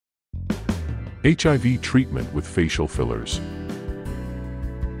HIV treatment with facial fillers.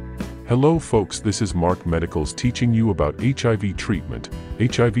 Hello folks, this is Mark Medicals teaching you about HIV treatment,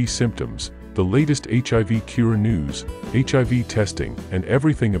 HIV symptoms, the latest HIV cure news, HIV testing, and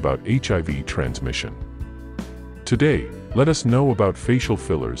everything about HIV transmission. Today, let us know about facial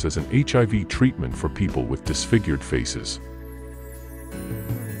fillers as an HIV treatment for people with disfigured faces.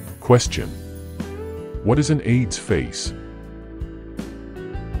 Question: what is an AIDS face?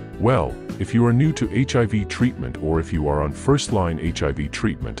 Well, if you are new to HIV treatment or if you are on first-line HIV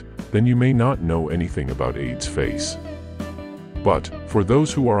treatment, then you may not know anything about AIDS face. But, for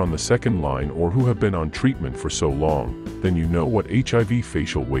those who are on the second line or who have been on treatment for so long, then you know what HIV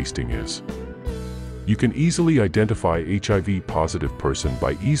facial wasting is. You can easily identify HIV-positive person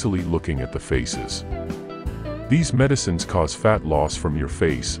by easily looking at the faces. These medicines cause fat loss from your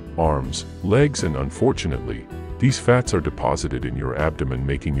face, arms, legs, and unfortunately, these fats are deposited in your abdomen,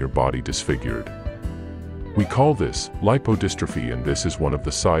 making your body disfigured. We call this lipodystrophy, and this is one of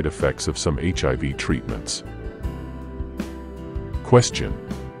the side effects of some HIV treatments. Question: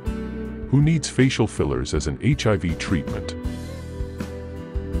 who needs facial fillers as an HIV treatment?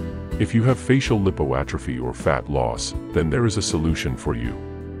 If you have facial lipoatrophy or fat loss, then there is a solution for you.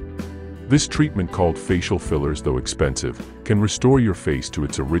 This treatment, called facial fillers, though expensive, can restore your face to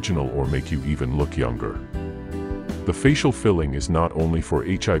its original or make you even look younger. The facial filling is not only for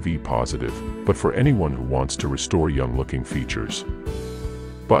HIV positive, but for anyone who wants to restore young-looking features.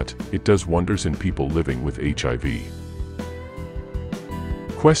 But it does wonders in people living with HIV.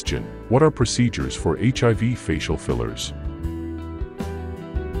 Question: what are procedures for HIV facial fillers?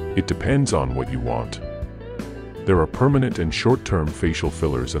 It depends on what you want. There are permanent and short-term facial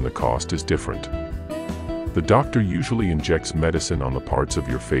fillers, and the cost is different. The doctor usually injects medicine on the parts of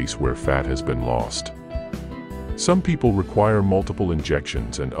your face where fat has been lost. Some people require multiple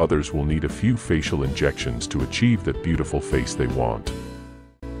injections, and others will need a few facial injections to achieve that beautiful face they want.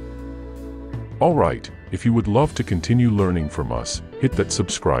 Alright, if you would love to continue learning from us, hit that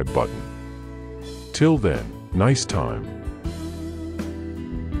subscribe button. Till then, nice time.